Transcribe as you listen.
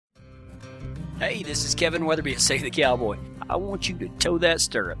Hey, this is Kevin Weatherby at Say the Cowboy. I want you to toe that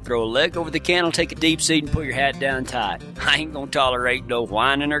stirrup, throw a leg over the cantle, take a deep seat, and put your hat down tight. I ain't gonna tolerate no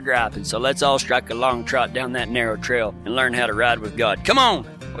whining or griping, so let's all strike a long trot down that narrow trail and learn how to ride with God. Come on!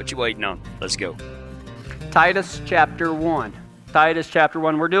 What you waiting on? Let's go. Titus chapter 1. Titus chapter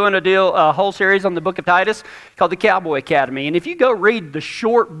 1. We're doing a whole series on the book of Titus called the Cowboy Academy. And if you go read the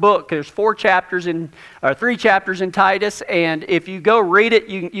short book, there's 3 chapters in Titus, and if you go read it,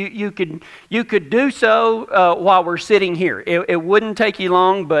 you could do so while we're sitting here. It wouldn't take you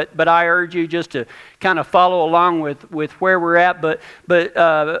long, but I urge you just to kind of follow along with where we're at. But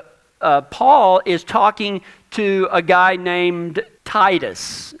Paul is talking to a guy named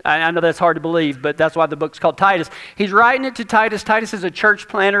Titus. I know that's hard to believe, but that's why the book's called Titus. He's writing it to Titus. Titus is a church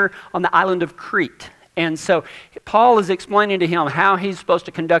planter on the island of Crete. And so Paul is explaining to him how he's supposed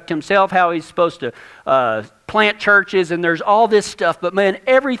to conduct himself, how he's supposed to plant churches, and there's all this stuff. But man,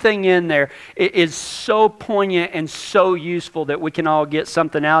 everything in there is so poignant and so useful that we can all get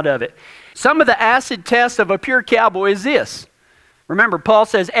something out of it. Some of the acid tests of a pure cowboy is this. Remember, Paul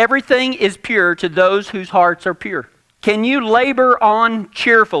says, everything is pure to those whose hearts are pure. Can you labor on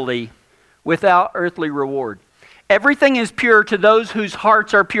cheerfully without earthly reward? Everything is pure to those whose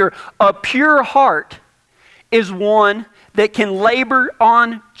hearts are pure. A pure heart is one that can labor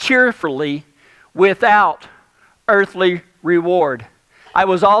on cheerfully without earthly reward. I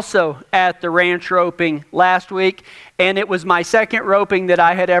was also at the ranch roping last week, and it was my second roping that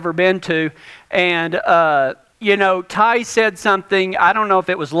I had ever been to. And Ty said something, I don't know if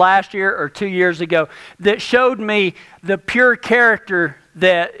it was last year or 2 years ago, that showed me the pure character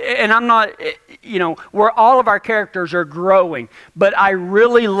that, and I'm not, where all of our characters are growing, but I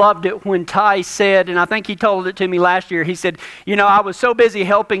really loved it when Ty said, and I think he told it to me last year, he said, I was so busy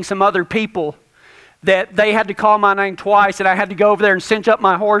helping some other people that they had to call my name twice, and I had to go over there and cinch up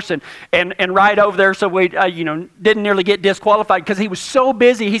my horse and ride over there so we, didn't nearly get disqualified because he was so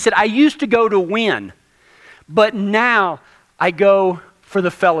busy. He said, I used to go to win. But now I go for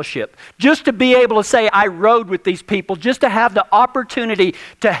the fellowship. Just to be able to say I rode with these people, just to have the opportunity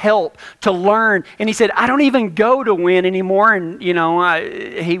to help, to learn. And he said, I don't even go to win anymore. And,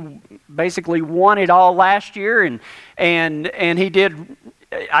 he basically won it all last year. And he did,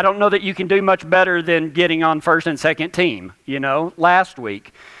 I don't know that you can do much better than getting on first and second team, last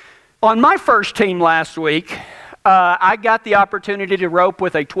week. On my first team last week, I got the opportunity to rope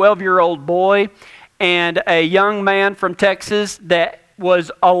with a 12-year-old boy and a young man from Texas that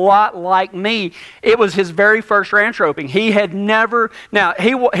was a lot like me. It was his very first ranch roping. He had never, now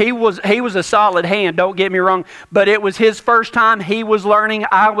he was a solid hand, don't get me wrong, but it was his first time. He was learning,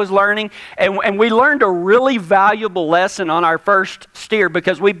 I was learning, and we learned a really valuable lesson on our first steer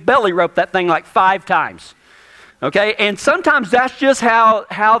because we belly roped that thing like 5 times. Okay, and sometimes that's just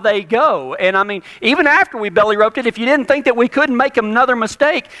how they go. And I mean, even after we belly roped it, if you didn't think that we couldn't make another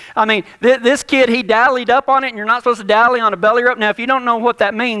mistake, I mean, this kid, he dallied up on it, and you're not supposed to dally on a belly rope. Now, if you don't know what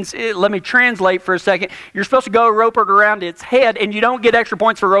that means, let me translate for a second. You're supposed to go rope it around its head, and you don't get extra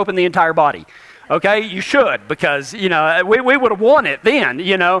points for roping the entire body. Okay, you should, because, we would have won it then,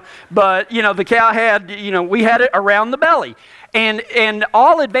 But, the cow had, we had it around the belly. And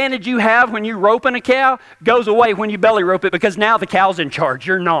all advantage you have when you roping a cow goes away when you belly rope it because now the cow's in charge.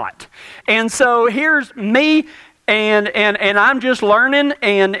 You're not. And so here's me and I'm just learning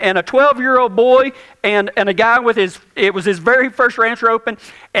and a 12-year-old boy and a guy it was his very first ranch roping,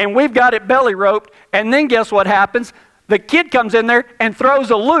 and we've got it belly roped. And then guess what happens? The kid comes in there and throws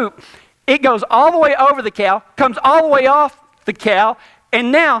a loop. It goes all the way over the cow, comes all the way off the cow,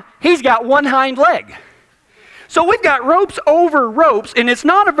 and now he's got one hind leg. So we've got ropes over ropes, and it's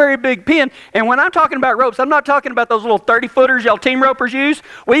not a very big pin. And when I'm talking about ropes, I'm not talking about those little 30-footers y'all team ropers use.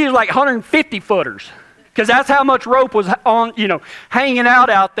 We use like 150-footers because that's how much rope was on, hanging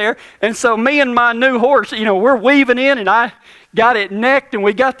out there. And so me and my new horse, we're weaving in, and I got it necked, and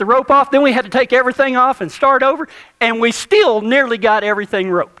we got the rope off. Then we had to take everything off and start over, and we still nearly got everything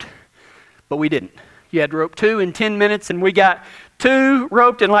roped. But we didn't. You had to rope 2 in 10 minutes, and we got 2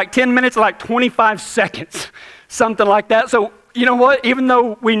 roped in like 10 minutes, like 25 seconds. Something like that. So, you know what? Even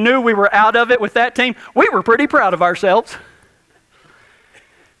though we knew we were out of it with that team, we were pretty proud of ourselves.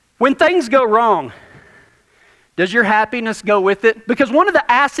 When things go wrong, does your happiness go with it? Because one of the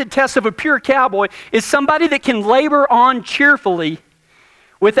acid tests of a pure cowboy is somebody that can labor on cheerfully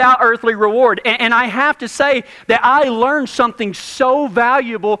without earthly reward. And I have to say that I learned something so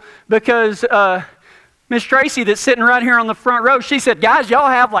valuable because Miss Tracy that's sitting right here on the front row, she said, guys, y'all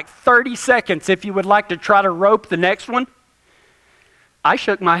have like 30 seconds if you would like to try to rope the next one. I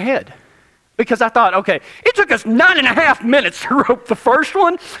shook my head because I thought, okay, it took us 9.5 minutes to rope the first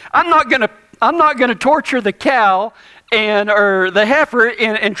one. I'm not going to I'm not going to torture the cow or the heifer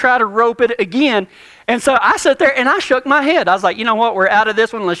and try to rope it again. And so I sat there and I shook my head. I was like, you know what? We're out of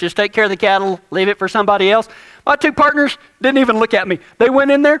this one. Let's just take care of the cattle, leave it for somebody else. My two partners didn't even look at me. They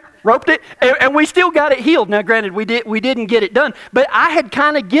went in there, roped it, and we still got it healed. Now, granted, we didn't get it done, but I had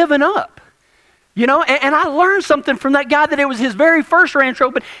kind of given up. You know, and I learned something from that guy that it was his very first ranch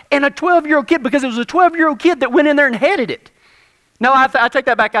roping and a 12-year-old kid, because it was a 12-year-old kid that went in there and headed it. No, I take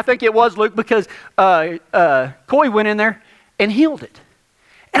that back. I think it was Luke, because Coy went in there and healed it.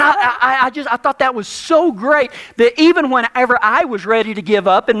 And I thought that was so great that even whenever I was ready to give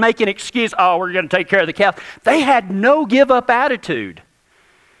up and make an excuse, oh, we're going to take care of the cows, they had no give-up attitude.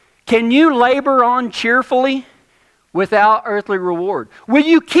 Can you labor on cheerfully without earthly reward? Will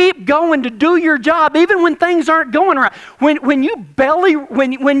you keep going to do your job even when things aren't going right?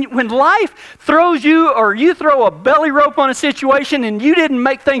 When life throws you, or you throw a belly rope on a situation and you didn't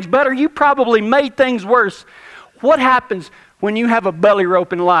make things better, you probably made things worse. What happens when you have a belly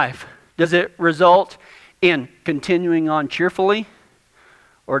rope in life? Does it result in continuing on cheerfully,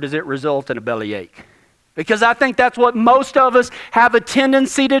 or does it result in a bellyache? Because I think that's what most of us have a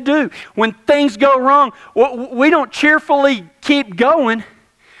tendency to do. When things go wrong, we don't cheerfully keep going.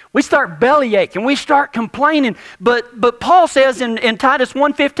 We start bellyache and we start complaining. But Paul says in Titus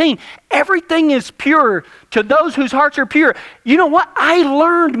 1:15, everything is pure to those whose hearts are pure. You know what? I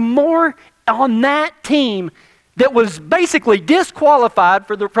learned more on that team that was basically disqualified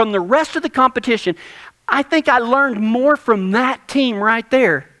from the rest of the competition. I think I learned more from that team right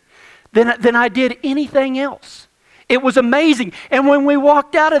there than I did anything else. It was amazing. And when we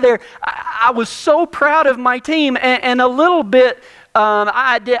walked out of there, I was so proud of my team, and a little bit,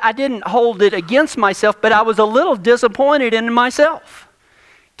 I didn't hold it against myself, but I was a little disappointed in myself.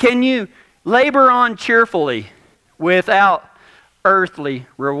 Can you labor on cheerfully without earthly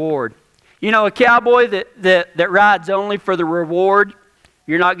reward? You know, a cowboy that rides only for the reward,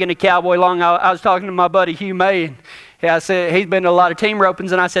 you're not going to cowboy long. I was talking to my buddy Hugh May, and I said, he's been to a lot of team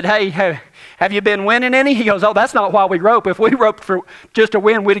ropings, and I said, hey, have you been winning any? He goes, oh, that's not why we rope. If we roped for just a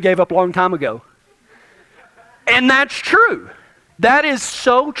win, we'd have gave up a long time ago. And that's true. That is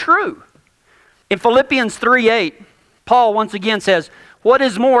so true. In Philippians 3:8, Paul once again says, what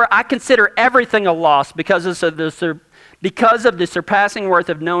is more, I consider everything a loss because of the surpassing worth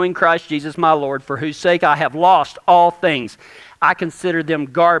of knowing Christ Jesus my Lord, for whose sake I have lost all things. I consider them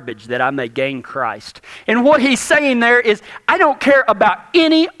garbage that I may gain Christ. And what he's saying there is, I don't care about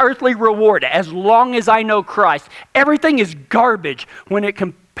any earthly reward as long as I know Christ. Everything is garbage when it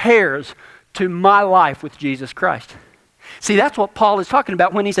compares to my life with Jesus Christ. See, that's what Paul is talking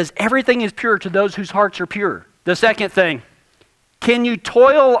about when he says everything is pure to those whose hearts are pure. The second thing, can you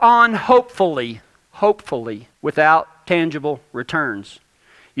toil on hopefully, without tangible returns?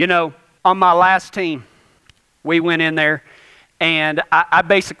 You know, on my last team, we went in there, and I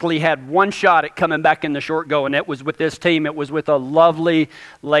basically had one shot at coming back in the short go, and it was with this team. It was with a lovely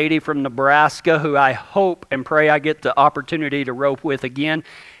lady from Nebraska who I hope and pray I get the opportunity to rope with again,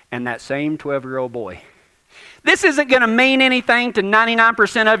 and that same 12-year-old boy. This isn't going to mean anything to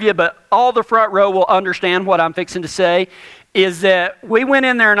 99% of you, but all the front row will understand what I'm fixing to say, is that we went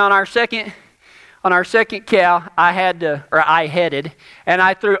in there, and on our second cow, I headed, and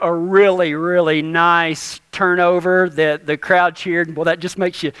I threw a really, really nice turnover that the crowd cheered. Well, that just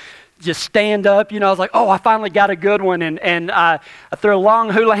makes you just stand up. You know, I was like, oh, I finally got a good one. And I threw a long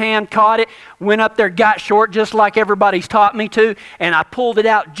hula hand, caught it, went up there, got short just like everybody's taught me to, and I pulled it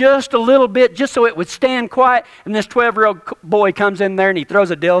out just a little bit just so it would stand quiet. And this 12-year-old boy comes in there and he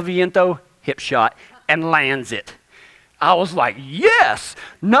throws a Del Viento hip shot and lands it. I was like, yes!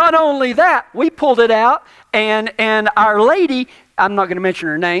 Not only that, we pulled it out, and our lady, I'm not going to mention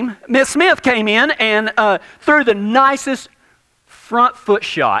her name, Miss Smith came in and threw the nicest front foot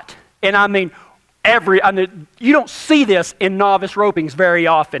shot. And I mean, you don't see this in novice ropings very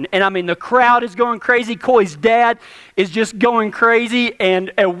often. And I mean, the crowd is going crazy. Coy's dad is just going crazy,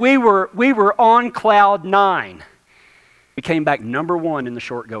 and we were on cloud 9. We came back number 1 in the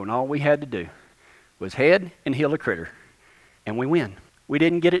short go, and all we had to do was head and heel a critter. And we win. We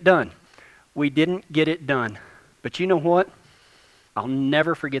didn't get it done. But you know what? I'll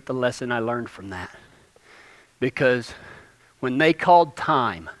never forget the lesson I learned from that. Because when they called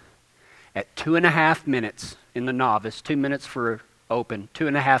time at 2.5 minutes in the novice, 2 minutes for open,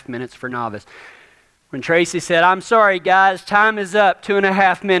 2.5 minutes for novice, when Tracy said, I'm sorry guys, time is up,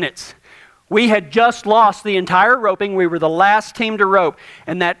 2.5 minutes. We had just lost the entire roping. We were the last team to rope.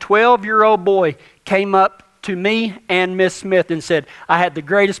 And that 12-year-old boy came up to me and Miss Smith and said, I had the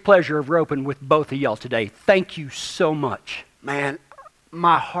greatest pleasure of roping with both of y'all today. Thank you so much. Man,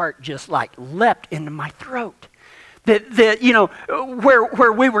 my heart just like leapt into my throat. That you know,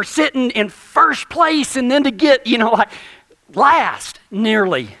 where we were sitting in first place and then to get, you know, like last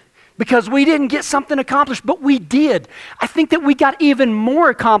nearly, because we didn't get something accomplished, but we did. I think that we got even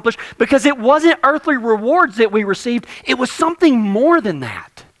more accomplished because it wasn't earthly rewards that we received. It was something more than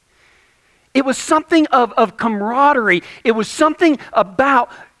that. It was something of camaraderie. It was something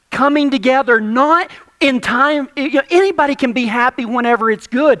about coming together, not in time. You know, anybody can be happy whenever it's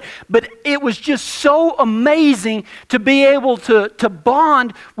good, but it was just so amazing to be able to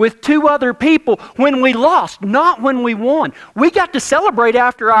bond with two other people when we lost, not when we won. We got to celebrate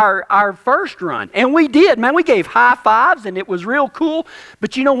after our first run, and we did. Man, we gave high fives, and it was real cool.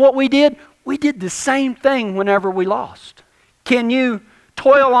 But you know what we did? We did the same thing whenever we lost. Can you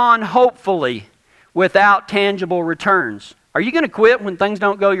toil on hopefully without tangible returns? Are you going to quit when things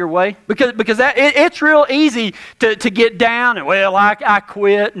don't go your way? Because it's real easy to get down and, well, I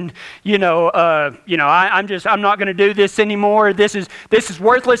quit, and I'm not going to do this anymore. This is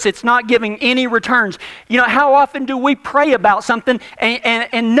worthless. It's not giving any returns. You know, how often do we pray about something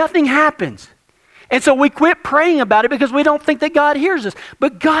and nothing happens? And so we quit praying about it because we don't think that God hears us.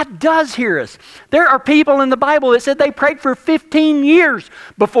 But God does hear us. There are people in the Bible that said they prayed for 15 years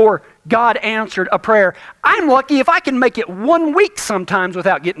before God answered a prayer. I'm lucky if I can make it 1 week sometimes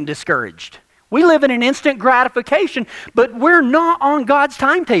without getting discouraged. We live in an instant gratification, but we're not on God's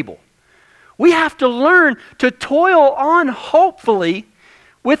timetable. We have to learn to toil on hopefully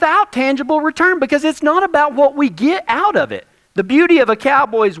without tangible return, because it's not about what we get out of it. The beauty of a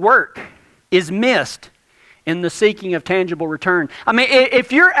cowboy's work is missed in the seeking of tangible return. I mean,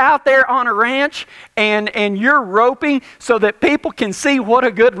 if you're out there on a ranch and you're roping so that people can see what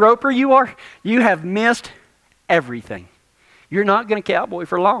a good roper you are, you have missed everything. You're not going to cowboy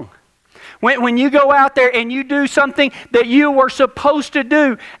for long. When you go out there and you do something that you were supposed to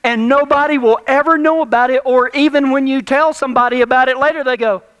do and nobody will ever know about it, or even when you tell somebody about it later, they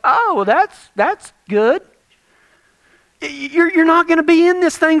go, oh, that's good. You're not going to be in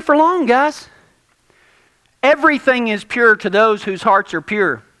this thing for long, guys. Everything is pure to those whose hearts are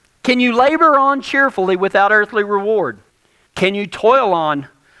pure. Can you labor on cheerfully without earthly reward? Can you toil on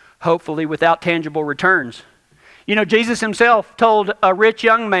hopefully without tangible returns? You know, Jesus himself told a rich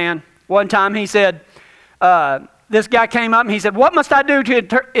young man one time, he said, this guy came up and he said, what must I do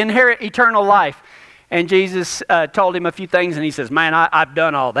to inherit eternal life? And Jesus told him a few things, and he says, man, I've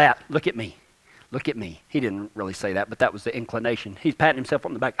done all that. Look at me. Look at me. He didn't really say that, but that was the inclination. He's patting himself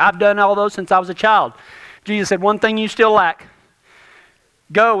on the back. I've done all those since I was a child. Jesus said, one thing you still lack.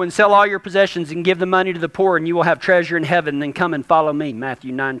 Go and sell all your possessions and give the money to the poor, and you will have treasure in heaven. Then come and follow me.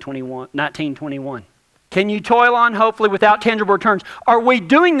 Matthew 19:21. Can you toil on hopefully without tangible returns? Are we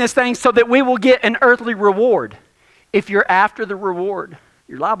doing this thing so that we will get an earthly reward? If you're after the reward,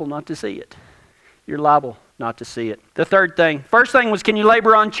 you're liable not to see it. You're liable not to see it. The third thing. First thing was, can you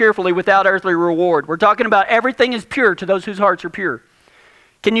labor on cheerfully without earthly reward? We're talking about everything is pure to those whose hearts are pure.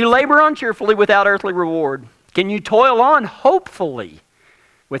 Can you labor on cheerfully without earthly reward? Can you toil on hopefully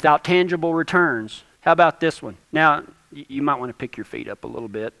without tangible returns? How about this one? Now, you might want to pick your feet up a little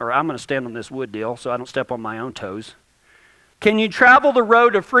bit, or I'm going to stand on this wood deal so I don't step on my own toes. Can you travel the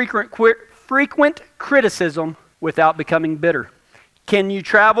road of frequent criticism without becoming bitter? Can you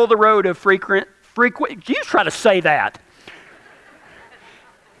travel the road of frequent, you try to say that.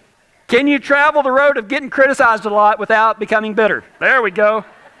 Can you travel the road of getting criticized a lot without becoming bitter? There we go.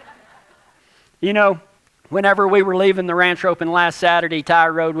 You know, whenever we were leaving the ranch roping last Saturday, Ty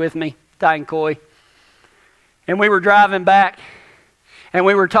rode with me, Ty and Coy. And we were driving back, and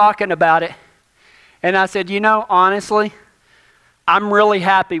we were talking about it. And I said, you know, honestly, I'm really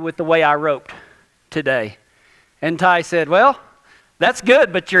happy with the way I roped today. And Ty said, well, that's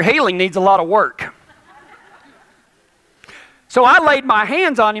good, but your healing needs a lot of work. So I laid my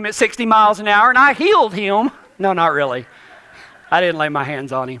hands on him at 60 miles an hour, and I healed him. No, not really. I didn't lay my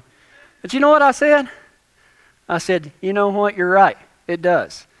hands on him. But you know what I said? I said, you know what, you're right. It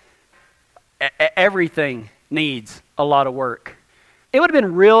does. Everything needs a lot of work. It would have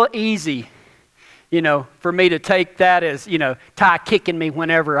been real easy, you know, for me to take that as, you know, Ty kicking me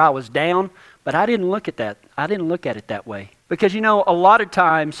whenever I was down, but I didn't look at that. I didn't look at it that way. Because, you know, a lot of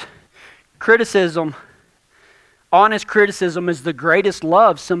times, criticism, honest criticism is the greatest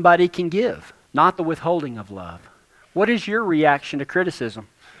love somebody can give, not the withholding of love. What is your reaction to criticism?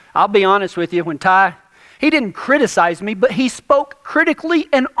 I'll be honest with you, when Ty, he didn't criticize me, but he spoke critically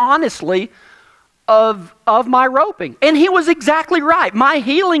and honestly of my roping. And he was exactly right. My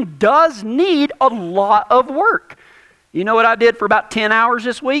healing does need a lot of work. You know what I did for about 10 hours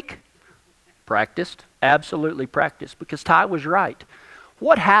this week? Practiced. Absolutely practiced, because Ty was right.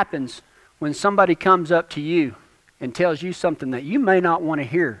 What happens when somebody comes up to you and tells you something that you may not want to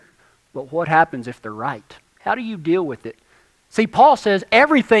hear, but what happens if they're right? How do you deal with it? See, Paul says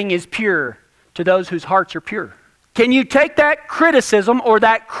everything is pure to those whose hearts are pure. Can you take that criticism or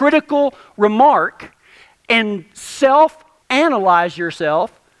that critical remark and self-analyze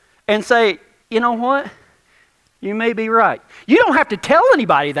yourself and say, you know what? You may be right. You don't have to tell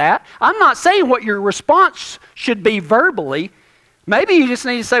anybody that. I'm not saying what your response should be verbally. Maybe you just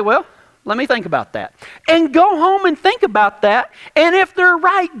need to say, well, let me think about that. And go home and think about that. And if they're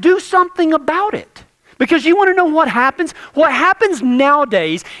right, do something about it. Because you want to know what happens? What happens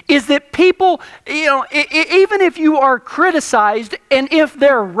nowadays is that people, even if you are criticized and if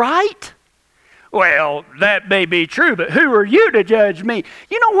they're right, well, that may be true, but who are you to judge me?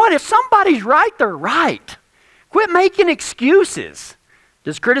 You know what? If somebody's right, they're right. Quit making excuses.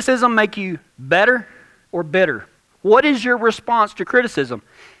 Does criticism make you better or bitter? What is your response to criticism?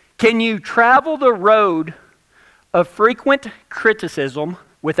 Can you travel the road of frequent criticism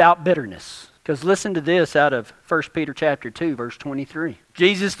without bitterness? Because listen to this out of 1 Peter chapter 2, verse 23.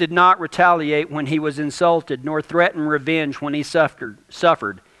 Jesus did not retaliate when he was insulted, nor threaten revenge when he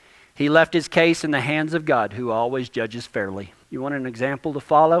suffered. He left his case in the hands of God, who always judges fairly. You want an example to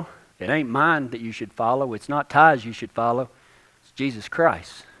follow? It ain't mine that you should follow. It's not Ty's you should follow. It's Jesus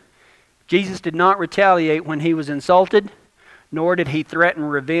Christ. Jesus did not retaliate when he was insulted, nor did he threaten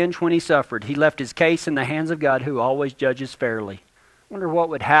revenge when he suffered. He left his case in the hands of God, who always judges fairly. I wonder what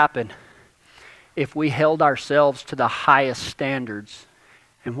would happen if we held ourselves to the highest standards,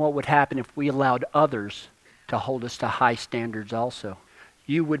 and what would happen if we allowed others to hold us to high standards also.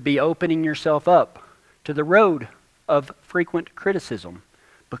 You would be opening yourself up to the road of frequent criticism.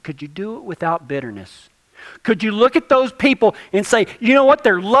 But could you do it without bitterness? Could you look at those people and say, you know what,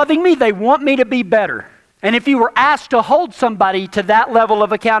 they're loving me, they want me to be better. And if you were asked to hold somebody to that level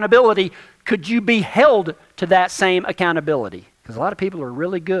of accountability, could you be held to that same accountability? Because a lot of people are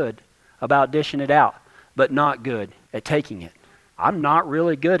really good about dishing it out, but not good at taking it. I'm not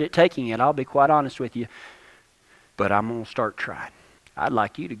really good at taking it, I'll be quite honest with you. But I'm going to start trying. I'd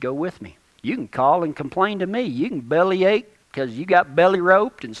like you to go with me. You can call and complain to me. You can bellyache because you got belly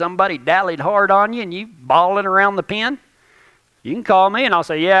roped and somebody dallied hard on you and you bawling around the pen. You can call me and I'll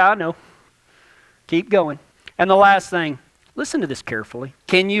say, yeah, I know. Keep going. And the last thing, listen to this carefully.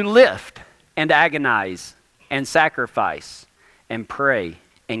 Can you lift and agonize and sacrifice and pray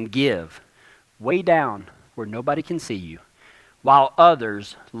and give way down where nobody can see you, while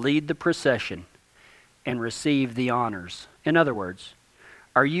others lead the procession and receive the honors? In other words,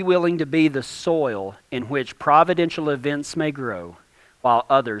 are you willing to be the soil in which providential events may grow, while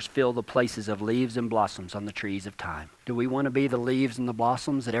others fill the places of leaves and blossoms on the trees of time? Do we want to be the leaves and the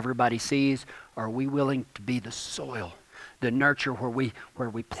blossoms that everybody sees? Or are we willing to be the soil, the nurture where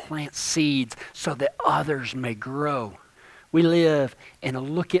we plant seeds so that others may grow? We live in a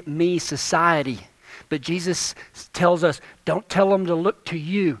look-at-me society. But Jesus tells us, don't tell them to look to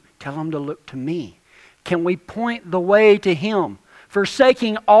you. Tell them to look to me. Can we point the way to Him,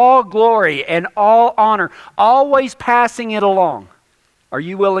 forsaking all glory and all honor, always passing it along? Are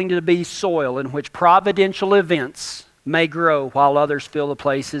you willing to be soil in which providential events may grow while others fill the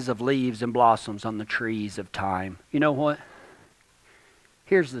places of leaves and blossoms on the trees of time? You know what?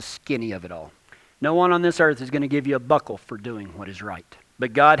 Here's the skinny of it all. No one on this earth is going to give you a buckle for doing what is right.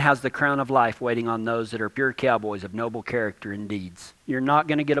 But God has the crown of life waiting on those that are pure cowboys of noble character and deeds. You're not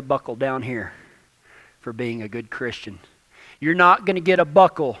going to get a buckle down here for being a good Christian. You're not going to get a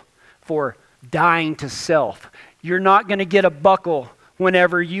buckle for dying to self. You're not going to get a buckle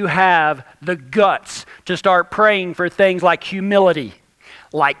whenever you have the guts to start praying for things like humility,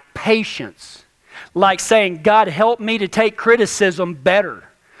 like patience, like saying, God, help me to take criticism better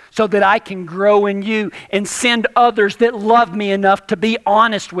so that I can grow in you and send others that love me enough to be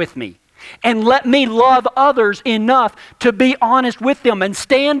honest with me. And let me love others enough to be honest with them and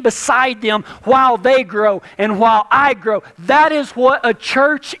stand beside them while they grow and while I grow. That is what a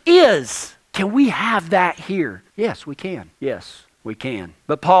church is. Can we have that here? Yes, we can. Yes, we can.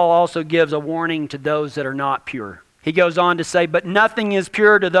 But Paul also gives a warning to those that are not pure. He goes on to say, but nothing is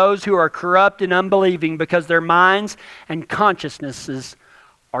pure to those who are corrupt and unbelieving, because their minds and consciousnesses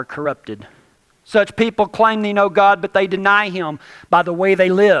are corrupted. Such people claim they know God, but they deny Him by the way they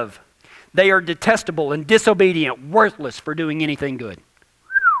live. They are detestable and disobedient, worthless for doing anything good.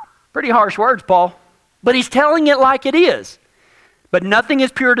 Pretty harsh words, Paul. But he's telling it like it is. But nothing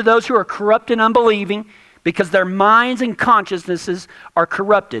is pure to those who are corrupt and unbelieving, because their minds and consciousnesses are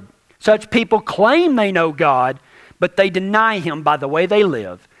corrupted. Such people claim they know God, but they deny Him by the way they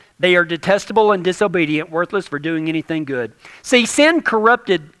live. They are detestable and disobedient, worthless for doing anything good. See, sin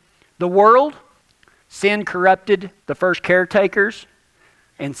corrupted the world, sin corrupted the first caretakers,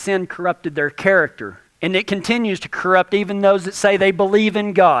 and sin corrupted their character. And it continues to corrupt even those that say they believe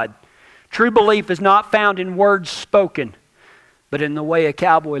in God. True belief is not found in words spoken, but in the way a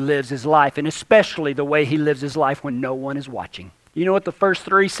cowboy lives his life, and especially the way he lives his life when no one is watching. You know what the first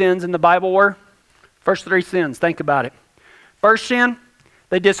 3 sins in the Bible were? First 3 sins, think about it. First sin,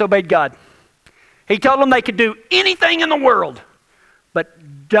 they disobeyed God. He told them they could do anything in the world,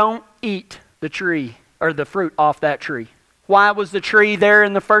 but don't eat the tree or the fruit off that tree. Why was the tree there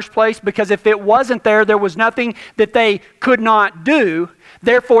in the first place? Because if it wasn't there, there was nothing that they could not do.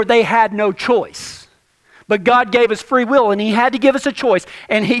 Therefore, they had no choice. But God gave us free will, and He had to give us a choice.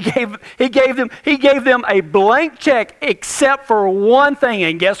 And He gave them a blank check except for one thing.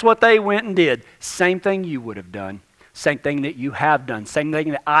 And guess what they went and did? Same thing you would have done. Same thing that you have done. Same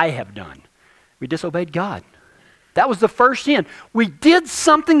thing that I have done. We disobeyed God. That was the first sin. We did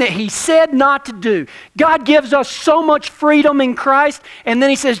something that He said not to do. God gives us so much freedom in Christ, and then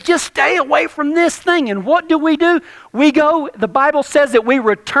He says, just stay away from this thing. And what do? We go, the Bible says that we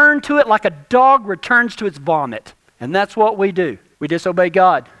return to it like a dog returns to its vomit. And that's what we do. We disobey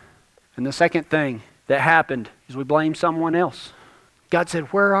God. And the second thing that happened is we blame someone else. God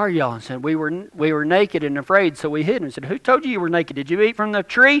said, where are y'all? And said, we were naked and afraid, so we hid. And said, who told you were naked? Did you eat from the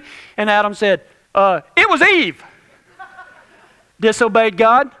tree? And Adam said, it was Eve. Disobeyed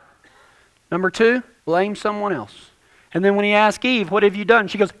God. Number 2, blame someone else. And then when he asked Eve, what have you done?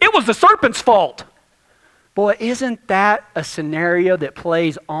 She goes, it was the serpent's fault. Boy, isn't that a scenario that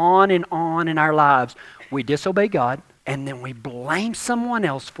plays on in our lives? We disobey God, and then we blame someone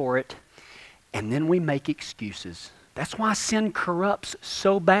else for it, and then we make excuses. That's why sin corrupts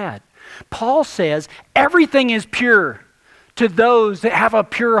so bad. Paul says everything is pure to those that have a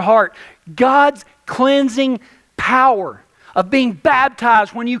pure heart. God's cleansing power of being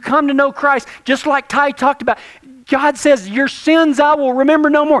baptized when you come to know Christ, just like Ty talked about. God says, your sins I will remember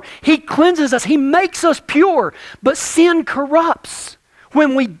no more. He cleanses us. He makes us pure. But sin corrupts.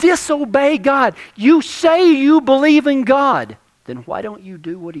 When we disobey God, you say you believe in God. Then why don't you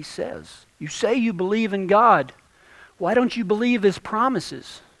do what He says? You say you believe in God. Why don't you believe His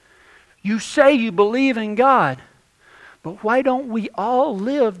promises? You say you believe in God. But why don't we all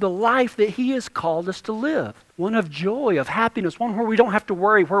live the life that He has called us to live? One of joy, of happiness, one where we don't have to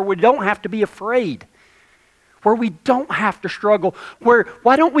worry, where we don't have to be afraid, where we don't have to struggle.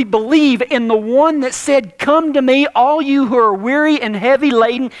 Why don't we believe in the one that said, come to me, all you who are weary and heavy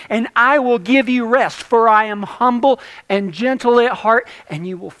laden, and I will give you rest. For I am humble and gentle at heart, and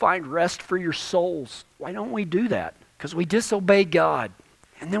you will find rest for your souls. Why don't we do that? Because we disobey God.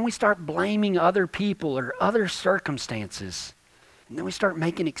 And then we start blaming other people or other circumstances. And then we start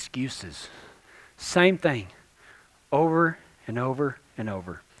making excuses. Same thing, over and over and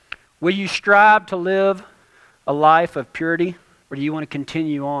over. Will you strive to live a life of purity, or do you want to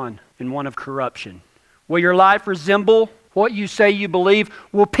continue on in one of corruption? Will your life resemble what you say you believe?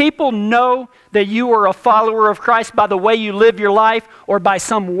 Will people know that you are a follower of Christ by the way you live your life, or by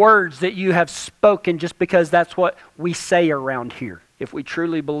some words that you have spoken just because that's what we say around here? If we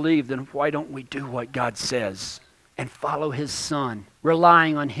truly believe, then why don't we do what God says and follow His Son,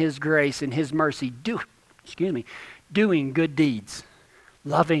 relying on His grace and His mercy, doing good deeds,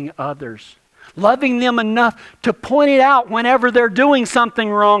 loving others, loving them enough to point it out whenever they're doing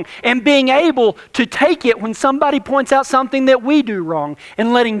something wrong, and being able to take it when somebody points out something that we do wrong,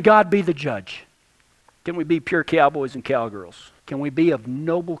 and letting God be the judge. Can we be pure cowboys and cowgirls? Can we be of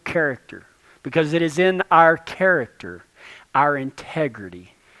noble character? Because it is in our character, our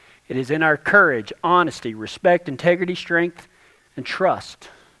integrity. It is in our courage, honesty, respect, integrity, strength, and trust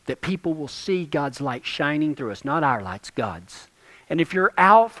that people will see God's light shining through us. Not our lights, God's. And if you're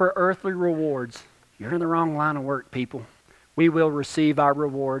out for earthly rewards, you're in the wrong line of work, people. We will receive our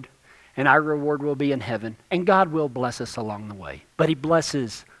reward, and our reward will be in heaven. And God will bless us along the way. But He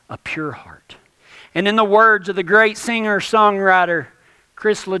blesses a pure heart. And in the words of the great singer-songwriter,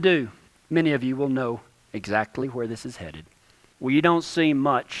 Chris Ledoux, many of you will know exactly where this is headed. Well, you don't see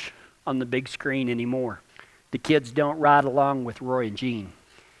much on the big screen anymore. The kids don't ride along with Roy and Jean.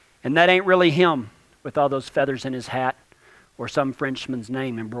 And that ain't really him with all those feathers in his hat or some Frenchman's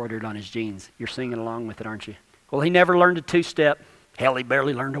name embroidered on his jeans. You're singing along with it, aren't you? Well, he never learned a two-step. Hell, he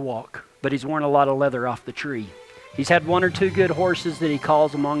barely learned to walk. But he's worn a lot of leather off the tree. He's had 1 or 2 good horses that he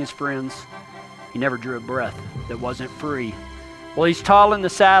calls among his friends. He never drew a breath that wasn't free. Well, he's tall in the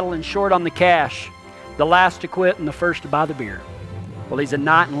saddle and short on the cash, the last to quit and the first to buy the beer. Well, he's a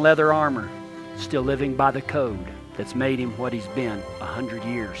knight in leather armor, still living by the code. that's made him what he's been 100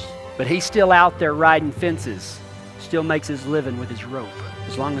 years. But he's still out there riding fences, still makes his living with his rope.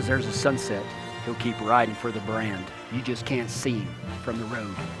 As long as there's a sunset, he'll keep riding for the brand. You just can't see him from the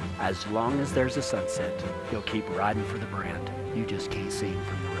road. As long as there's a sunset, he'll keep riding for the brand. You just can't see him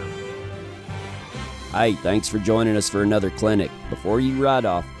from the road. Hey, thanks for joining us for another clinic. Before you ride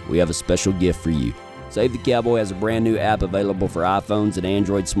off, we have a special gift for you. Save the Cowboy has a brand new app available for iPhones and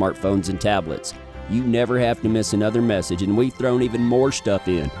Android smartphones and tablets. You never have to miss another message, and we've thrown even more stuff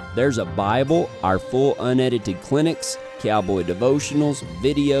in. There's a Bible, our full unedited clinics, cowboy devotionals,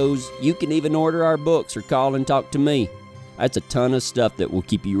 videos. You can even order our books or call and talk to me. That's a ton of stuff that will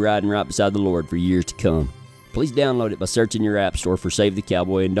keep you riding right beside the Lord for years to come. Please download it by searching your app store for Save the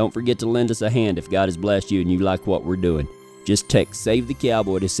Cowboy, and don't forget to lend us a hand if God has blessed you and you like what we're doing. Just text Save the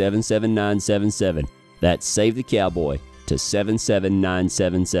Cowboy to 77977. That's Save the Cowboy to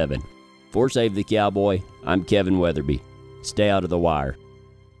 77977. For Save the Cowboy, I'm Kevin Weatherby. Stay out of the wire.